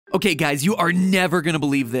Okay guys, you are never gonna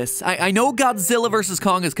believe this. I know Godzilla vs.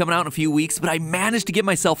 Kong is coming out in a few weeks, but I managed to get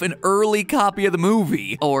myself an early copy of the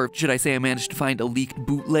movie. Or should I say I managed to find a leaked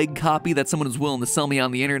bootleg copy that someone was willing to sell me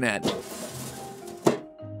on the internet.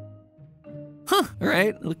 Huh,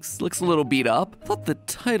 alright, looks a little beat up. Thought the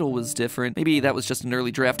title was different. Maybe that was just an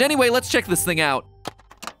early draft. Anyway, let's check this thing out.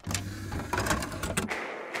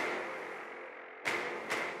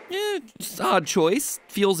 Just odd choice.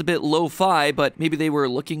 Feels a bit lo-fi, but maybe they were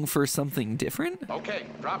looking for something different? Okay,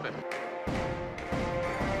 drop it.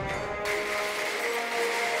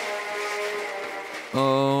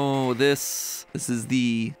 Oh, this is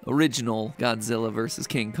the original Godzilla vs.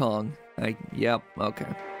 King Kong. Yep, okay.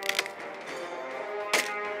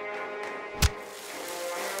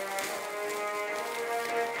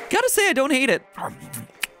 Gotta say, I don't hate it.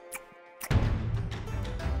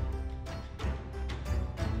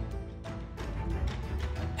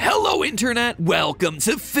 Hello, Internet! Welcome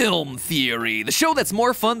to Film Theory, the show that's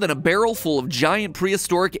more fun than a barrel full of giant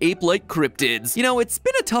prehistoric ape-like cryptids. You know, it's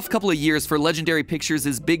been a tough couple of years for Legendary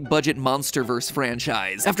Pictures' big-budget MonsterVerse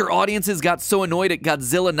franchise. After audiences got so annoyed at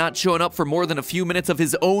Godzilla not showing up for more than a few minutes of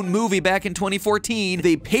his own movie back in 2014,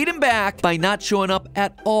 they paid him back by not showing up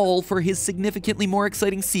at all for his significantly more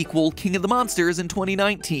exciting sequel, King of the Monsters, in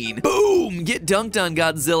 2019. Boom! Get dunked on,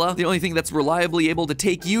 Godzilla. The only thing that's reliably able to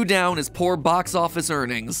take you down is poor box office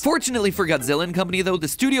earnings. Fortunately for Godzilla and company though, the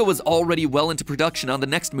studio was already well into production on the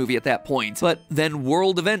next movie at that point. But then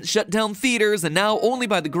World Events shut down theaters, and now only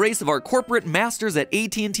by the grace of our corporate masters at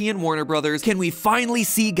AT&T and Warner Brothers can we finally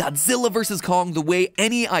see Godzilla vs. Kong the way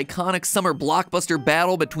any iconic summer blockbuster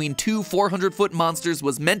battle between two 400-foot monsters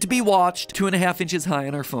was meant to be watched, 2.5 inches high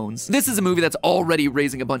on our phones. This is a movie that's already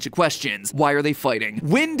raising a bunch of questions. Why are they fighting?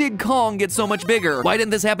 When did Kong get so much bigger? Why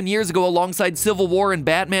didn't this happen years ago alongside Civil War and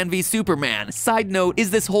Batman v Superman? Side note,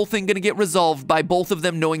 is this whole thing gonna get resolved by both of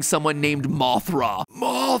them knowing someone named Mothra?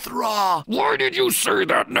 Mothra! Why did you say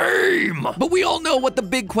that name? But we all know what the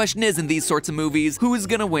big question is in these sorts of movies. Who is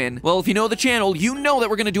gonna win? Well, if you know the channel, you know that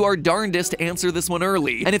we're gonna do our darndest to answer this one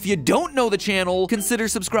early. And if you don't know the channel, consider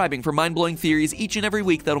subscribing for mind-blowing theories each and every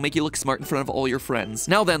week that'll make you look smart in front of all your friends.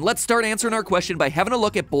 Now then, let's start answering our question by having a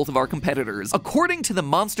look at both of our competitors. According to the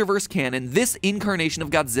MonsterVerse canon, this incarnation of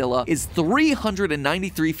Godzilla is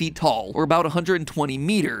 393 feet tall, or about 120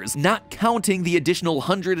 meters, not counting the additional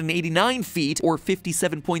 189 feet, or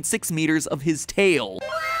 57.6 meters of his tail.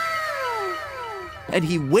 And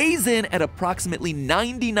he weighs in at approximately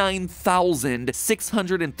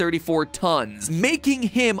 99,634 tons, making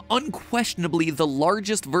him unquestionably the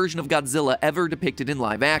largest version of Godzilla ever depicted in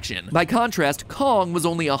live action. By contrast, Kong was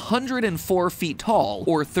only 104 feet tall,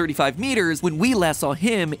 or 35 meters, when we last saw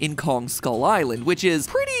him in Kong Skull Island, which is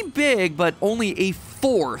pretty big, but only a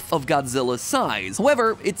fourth of Godzilla's size.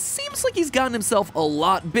 However, it seems like he's gotten himself a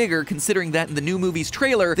lot bigger, considering that in the new movie's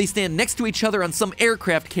trailer, they stand next to each other on some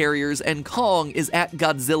aircraft carriers, and Kong is at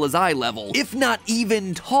Godzilla's eye level, if not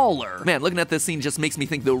even taller. Man, looking at this scene just makes me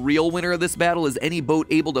think the real winner of this battle is any boat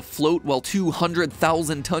able to float while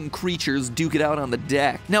 200,000-ton creatures duke it out on the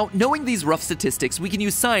deck. Now, knowing these rough statistics, we can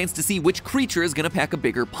use science to see which creature is gonna pack a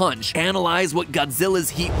bigger punch, analyze what Godzilla's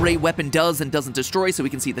heat ray weapon does and doesn't destroy so we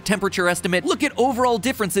can see the temperature estimate, look at overall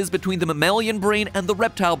differences between the mammalian brain and the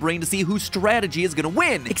reptile brain to see whose strategy is gonna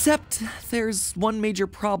win. Except, there's one major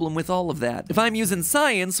problem with all of that. If I'm using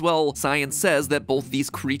science, well, science says that both these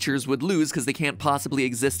creatures would lose because they can't possibly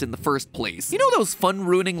exist in the first place. You know those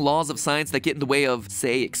fun-ruining laws of science that get in the way of,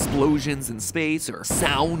 say, explosions in space, or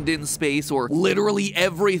sound in space, or literally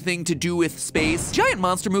everything to do with space? Giant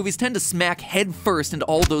monster movies tend to smack head first into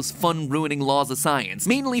all those fun-ruining laws of science,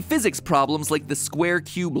 mainly physics problems like the square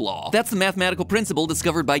cube law. That's the mathematical principle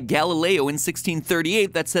discovered by Galileo in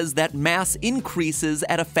 1638 that says that mass increases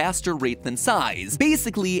at a faster rate than size.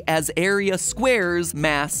 Basically, as area squares,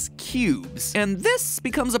 mass cubes. And this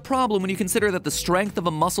becomes a problem when you consider that the strength of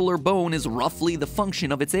a muscle or bone is roughly the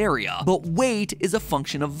function of its area, but weight is a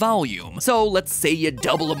function of volume. So let's say you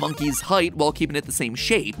double a monkey's height while keeping it the same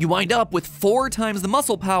shape. You wind up with 4 times the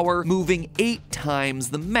muscle power, moving 8 times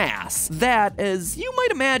the mass. That, as you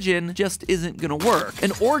might imagine, just isn't gonna work.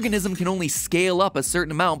 An organism can only scale up a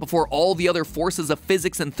certain amount before all the other forces of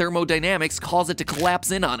physics and thermodynamics cause it to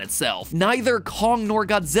collapse in on itself. Neither Kong nor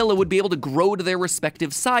Godzilla would be able to grow to their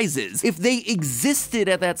respective sizes. If they existed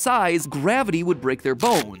at that size, gravity would break their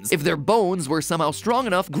bones. If their bones were somehow strong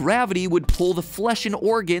enough, gravity would pull the flesh and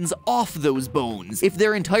organs off those bones. If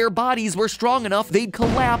their entire bodies were strong enough, they'd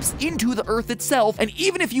collapse into the earth itself, and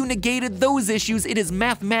even if you negated those issues, it is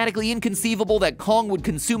mathematically inconceivable that Kong would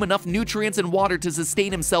consume enough nutrients and water to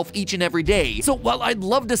sustain himself each and every day. So But while I'd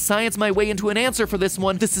love to science my way into an answer for this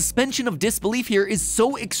one, the suspension of disbelief here is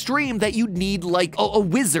so extreme that you'd need like a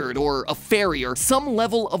wizard or a fairy or some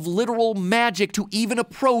level of literal magic to even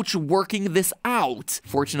approach working this out.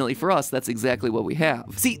 Fortunately for us, that's exactly what we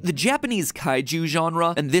have. See, the Japanese kaiju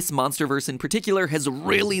genre, and this monsterverse in particular, has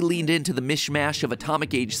really leaned into the mishmash of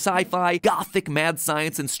atomic age sci-fi, gothic mad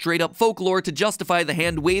science, and straight up folklore to justify the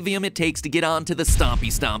hand-wavium it takes to get onto the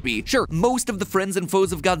stompy. Sure, most of the friends and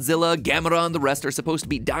foes of Godzilla, Gamera, and the rest are supposed to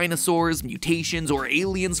be dinosaurs, mutations, or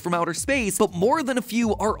aliens from outer space, but more than a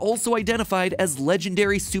few are also identified as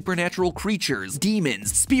legendary supernatural creatures,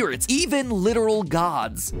 demons, spirits, even literal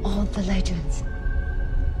gods. All the legends,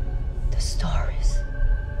 the stories,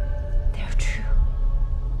 they're true.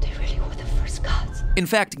 They really were the first gods. In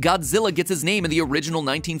fact, Godzilla gets his name in the original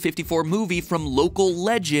 1954 movie from local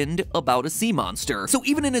legend about a sea monster. So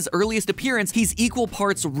even in his earliest appearance, he's equal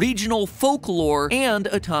parts regional folklore and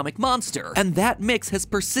atomic monster. And that mix has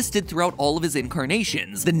persisted throughout all of his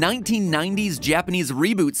incarnations. The 1990s Japanese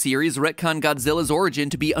reboot series retconned Godzilla's origin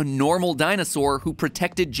to be a normal dinosaur who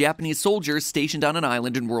protected Japanese soldiers stationed on an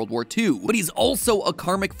island in World War II. But he's also a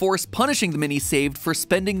karmic force punishing the men he saved for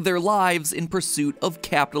spending their lives in pursuit of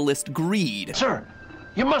capitalist greed. Sir,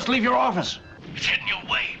 you must leave your office. It's in your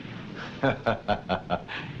way.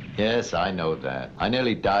 Yes, I know that. I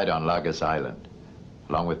nearly died on Lagos Island,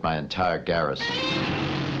 along with my entire garrison.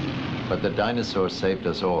 But the dinosaur saved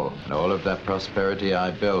us all, and all of that prosperity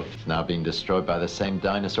I built is now being destroyed by the same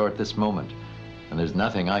dinosaur at this moment, and there's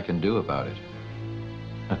nothing I can do about it.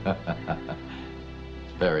 It's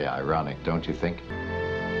very ironic, don't you think?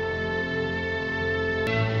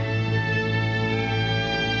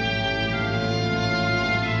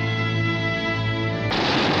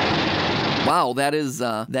 Wow, that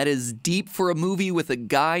is deep for a movie with a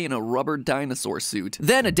guy in a rubber dinosaur suit.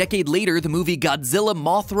 Then, a decade later, the movie Godzilla,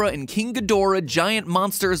 Mothra, and King Ghidorah, Giant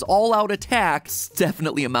Monsters All-Out Attack,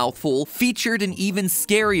 definitely a mouthful, featured an even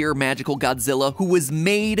scarier magical Godzilla who was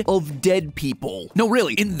made of dead people. No,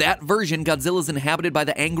 really, in that version, Godzilla is inhabited by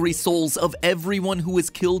the angry souls of everyone who was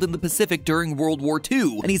killed in the Pacific during World War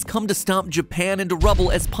II, and he's come to stomp Japan into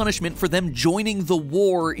rubble as punishment for them joining the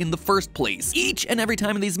war in the first place. Each and every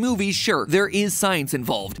time in these movies, sure, there is science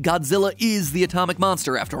involved. Godzilla is the atomic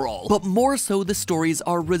monster after all. But more so, the stories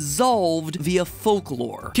are resolved via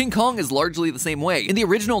folklore. King Kong is largely the same way. In the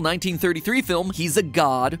original 1933 film, he's a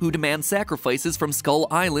god who demands sacrifices from Skull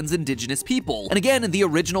Island's indigenous people. And again, in the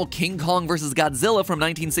original King Kong vs. Godzilla from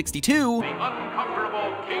 1962, the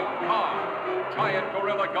uncomfortable King Kong, giant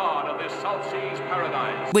gorilla god of this South Seas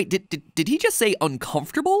paradise. Wait, did he just say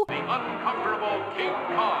uncomfortable? The uncomfortable King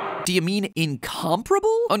Kong. Do you mean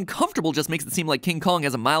incomparable? Uncomfortable just makes it seem like King Kong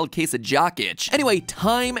has a mild case of jock itch. Anyway,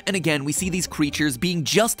 time and again, we see these creatures being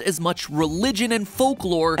just as much religion and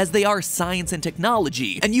folklore as they are science and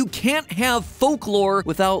technology. And you can't have folklore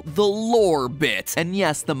without the lore bit. And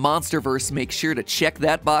yes, the Monsterverse makes sure to check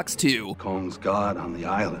that box too. Kong's god on the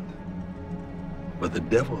island, but the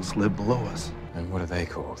devils live below us. And what are they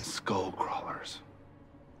called? Skull crawlers.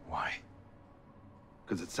 Why?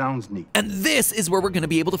 Because it sounds neat. And this is where we're going to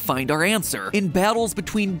be able to find our answer. In battles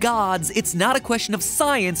between gods, it's not a question of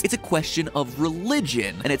science, it's a question of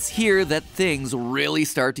religion. And it's here that things really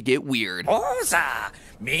start to get weird. Alright,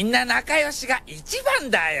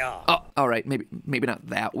 maybe not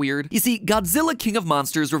that weird. You see, Godzilla King of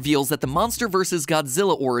Monsters reveals that the Monster vs.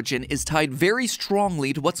 Godzilla origin is tied very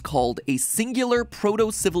strongly to what's called a singular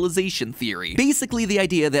proto-civilization theory. Basically the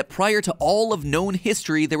idea that prior to all of known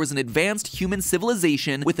history, there was an advanced human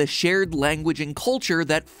civilization with a shared language and culture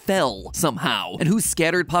that fell somehow, and whose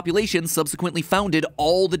scattered population subsequently founded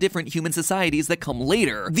all the different human societies that come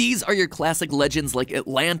later. These are your classic legends like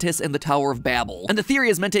Atlantis and the Tower of Babel. And the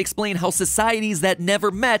theory is meant to explain how societies that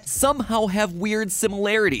never met somehow have weird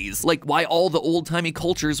similarities, like why all the old-timey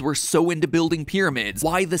cultures were so into building pyramids,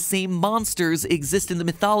 why the same monsters exist in the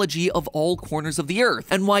mythology of all corners of the earth,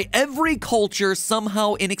 and why every culture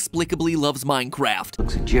somehow inexplicably loves Minecraft.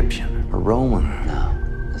 Looks Egyptian or Roman.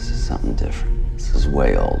 No, this is something different. This is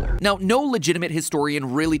way older. Now, no legitimate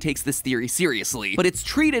historian really takes this theory seriously, but it's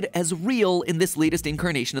treated as real in this latest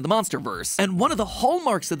incarnation of the Monsterverse. And one of the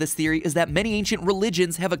hallmarks of this theory is that many ancient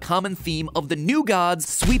religions have a common theme of the new gods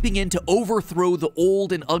sweeping in to overthrow the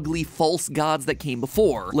old and ugly false gods that came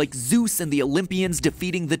before, like Zeus and the Olympians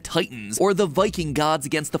defeating the Titans, or the Viking gods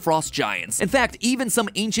against the frost giants. In fact, even some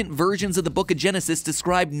ancient versions of the Book of Genesis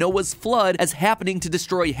describe Noah's flood as happening to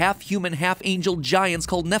destroy half-human, half-angel giants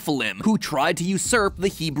called Nephilim, who tried to use usurp the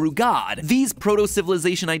Hebrew god. These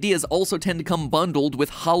proto-civilization ideas also tend to come bundled with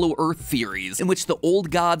Hollow Earth theories, in which the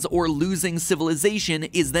old gods or losing civilization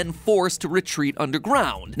is then forced to retreat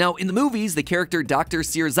underground. Now, in the movies, the character Dr.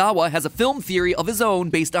 Serizawa has a film theory of his own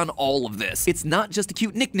based on all of this. It's not just a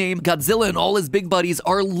cute nickname. Godzilla and all his big buddies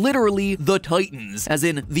are literally the Titans, as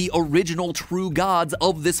in the original true gods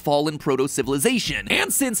of this fallen proto-civilization.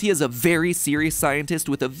 And since he is a very serious scientist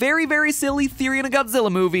with a very, very silly theory in a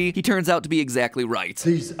Godzilla movie, he turns out to be exactly right.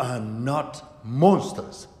 These are not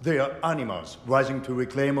monsters. They are animals rising to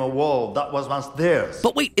reclaim a world that was once theirs.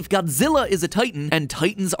 But wait, if Godzilla is a Titan, and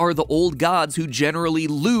Titans are the old gods who generally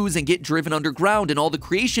lose and get driven underground in all the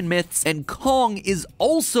creation myths, and Kong is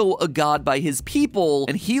also a god by his people,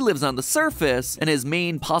 and he lives on the surface, and his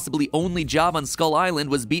main, possibly only job on Skull Island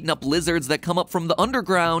was beating up lizards that come up from the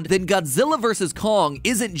underground, then Godzilla vs. Kong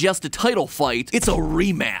isn't just a title fight, it's a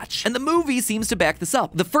rematch. And the movie seems to back this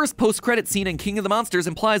up. The first post-credit scene in King of the Monsters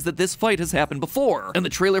implies that this fight has happened before, and the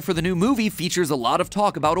trailer for the new movie features a lot of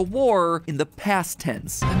talk about a war in the past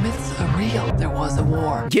tense. The myths are real. There was a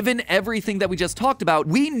war. Given everything that we just talked about,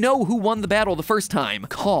 we know who won the battle the first time.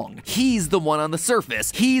 Kong. He's the one on the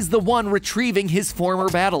surface. He's the one retrieving his former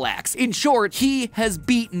battle axe. In short, he has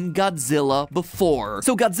beaten Godzilla before.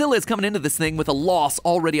 So Godzilla is coming into this thing with a loss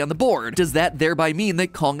already on the board. Does that thereby mean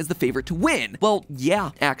that Kong is the favorite to win? Well,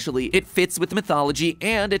 yeah, actually. It fits with the mythology,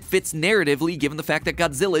 and it fits narratively given the fact that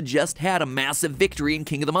Godzilla just had a massive victory in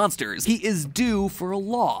King of the Monsters. He is due for a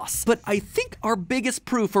loss. But I think our biggest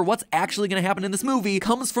proof for what's actually going to happen in this movie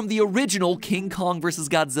comes from the original King Kong vs.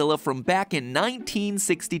 Godzilla from back in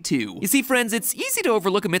 1962. You see, friends, it's easy to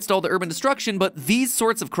overlook amidst all the urban destruction, but these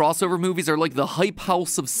sorts of crossover movies are like the hype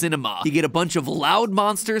house of cinema. You get a bunch of loud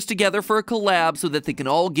monsters together for a collab so that they can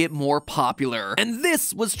all get more popular. And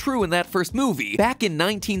this was true in that first movie. Back in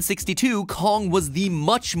 1962, Kong was the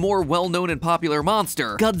much more well-known and popular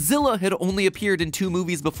monster. Godzilla had only appeared in 2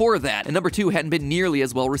 movies before that, and number 2 hadn't been nearly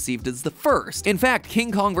as well received as the first. In fact,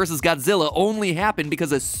 King Kong vs. Godzilla only happened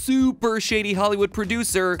because a super shady Hollywood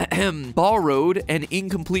producer borrowed an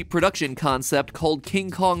incomplete production concept called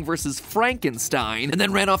King Kong vs. Frankenstein, and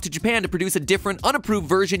then ran off to Japan to produce a different unapproved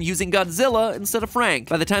version using Godzilla instead of Frank.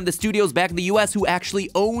 By the time the studios back in the US who actually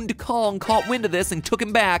owned Kong caught wind of this and took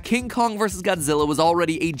him back, King Kong vs. Godzilla was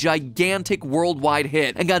already a gigantic worldwide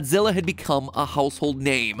hit, and Godzilla had become a household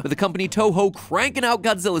name, with the company Toho cranking out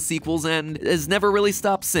Godzilla sequels and has never really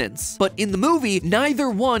stopped since. But in the movie, neither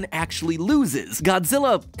one actually loses.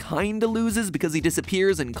 Godzilla kinda loses because he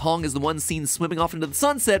disappears and Kong is the one seen swimming off into the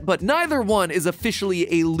sunset, but neither one is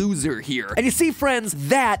officially a loser here. And you see, friends,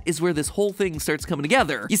 that is where this whole thing starts coming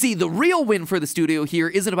together. You see, the real win for the studio here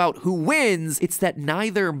isn't about who wins, it's that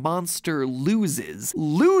neither monster loses.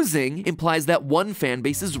 Losing implies that one fan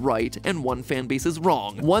base is right and one fan base is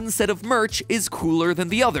wrong. One set of merch is cooler than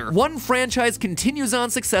the other. One franchise continues on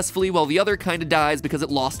successfully while the other kinda dies because it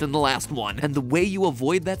lost in the last one. And the way you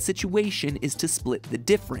avoid that situation is to split the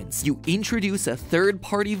difference. You introduce a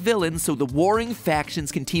third-party villain so the warring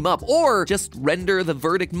factions can team up, or just render the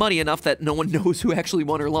verdict muddy enough that no one knows who actually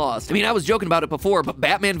won or lost. I mean, I was joking about it before, but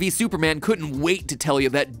Batman v Superman couldn't wait to tell you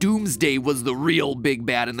that Doomsday was the real big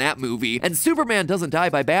bad in that movie. And Superman doesn't die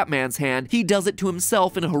by Batman's hand, he does it to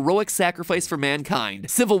himself in a heroic sacrifice for mankind.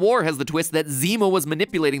 Civil War has the twist that Zemo was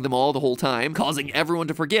manipulating them all the whole time, causing everyone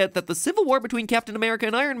to forget that the Civil War between Captain America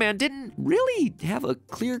and Iron Man didn't really have a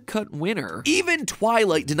clear-cut winner. Even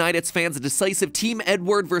Twilight denied its fans a decisive Team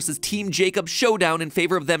Edward versus Team Jacob showdown in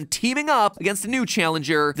favor of them teaming up against a new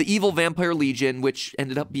challenger, the evil Vampire Legion, which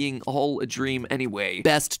ended up being all a dream anyway.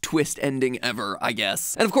 Best twist ending ever, I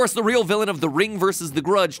guess. And of course, the real villain of The Ring versus The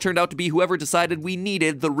Grudge turned out to be whoever decided we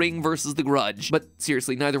needed The Ring versus The Grudge. But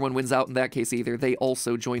seriously, neither one wins out in that case either. They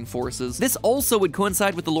also join forces. This also would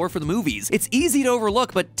coincide with the lore for the movies. It's easy to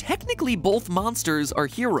overlook, but technically both monsters are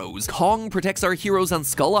heroes. Kong protects our heroes on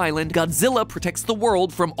Skull Island, Godzilla protects the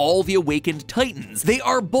world from all the awakened titans. They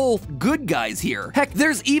are both good guys here. Heck,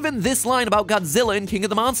 there's even this line about Godzilla in King of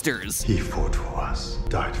the Monsters. He fought for us,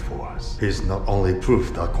 died for us. He is not only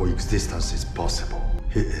proof that coexistence is possible,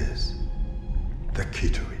 he is the key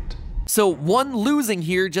to it. So one losing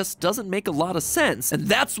here just doesn't make a lot of sense, and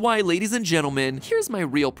that's why, ladies and gentlemen, here's my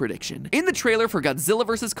real prediction. In the trailer for Godzilla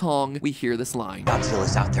vs. Kong, we hear this line.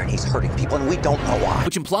 Godzilla's out there and he's hurting people and we don't know why.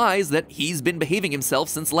 Which implies that he's been behaving himself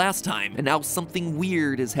since last time, and now something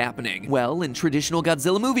weird is happening. Well, in traditional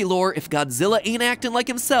Godzilla movie lore, if Godzilla ain't acting like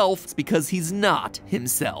himself, it's because he's not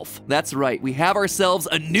himself. That's right, we have ourselves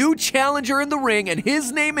a new challenger in the ring, and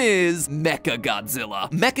his name is Mecha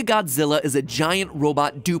Godzilla. Mecha Godzilla is a giant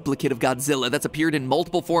robot duplicate of Godzilla that's appeared in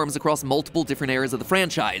multiple forms across multiple different eras of the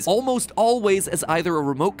franchise, almost always as either a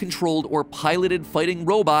remote-controlled or piloted fighting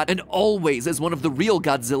robot, and always as one of the real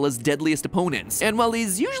Godzilla's deadliest opponents. And while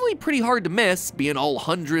he's usually pretty hard to miss, being all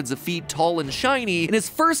hundreds of feet tall and shiny, in his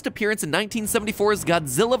first appearance in 1974's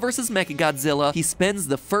Godzilla vs. Mechagodzilla, he spends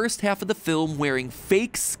the first half of the film wearing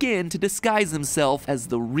fake skin to disguise himself as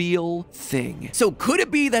the real thing. So could it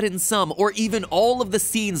be that in some, or even all of the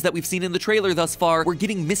scenes that we've seen in the trailer thus far, we're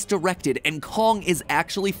getting misdirected and Kong is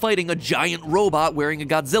actually fighting a giant robot wearing a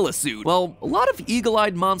Godzilla suit? Well, a lot of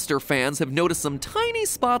eagle-eyed monster fans have noticed some tiny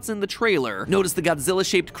spots in the trailer. Notice the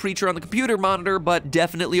Godzilla-shaped creature on the computer monitor, but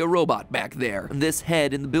definitely a robot back there. And this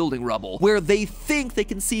head in the building rubble, where they think they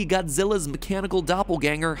can see Godzilla's mechanical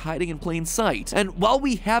doppelganger hiding in plain sight. And while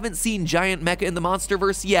we haven't seen giant mecha in the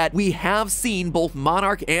MonsterVerse yet, we have seen both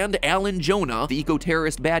Monarch and Alan Jonah, the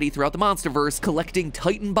eco-terrorist baddie throughout the MonsterVerse, collecting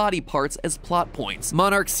Titan body parts as plot points.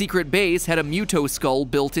 Monarch's secret base had a Muto skull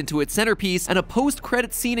built into its centerpiece, and a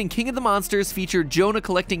post-credit scene in King of the Monsters featured Jonah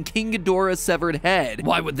collecting King Ghidorah's severed head.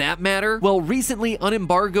 Why would that matter? Well, recently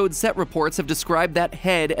unembargoed set reports have described that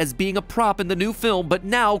head as being a prop in the new film, but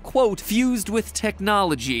now, quote, fused with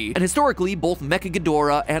technology. And historically, both Mecha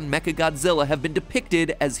Ghidorah and Mecha Godzilla have been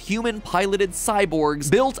depicted as human-piloted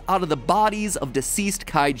cyborgs built out of the bodies of deceased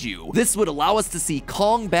kaiju. This would allow us to see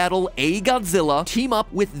Kong battle a Godzilla, team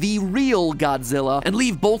up with the real Godzilla, and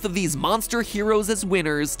leave both of these monster heroes as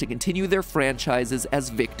winners to continue their franchises as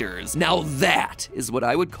victors. Now that is what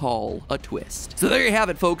I would call a twist. So there you have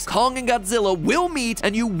it, folks. Kong and Godzilla will meet,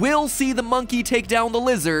 and you will see the monkey take down the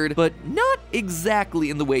lizard, but not exactly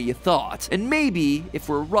in the way you thought. And maybe, if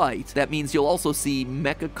we're right, that means you'll also see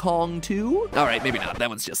Mecha Kong too? Alright, maybe not. That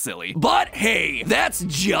one's just silly. But hey, that's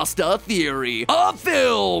just a theory. A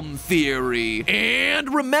film theory.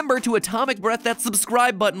 And remember to atomic breath that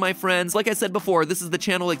subscribe button, my friends. Like I said before, this is the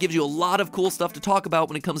channel that gives you a lot of cool stuff to talk about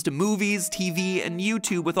when it comes to movies, TV, and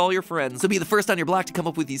YouTube with all your friends. So be the first on your block to come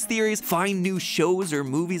up with these theories, find new shows or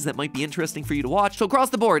movies that might be interesting for you to watch. So across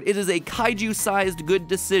the board, it is a kaiju-sized good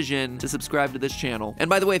decision to subscribe to this channel. And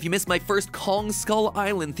by the way, if you missed my first Kong Skull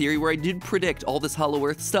Island theory where I did predict all this Hollow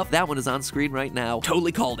Earth stuff, that one is on screen right now.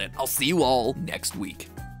 Totally called it. I'll see you all next week.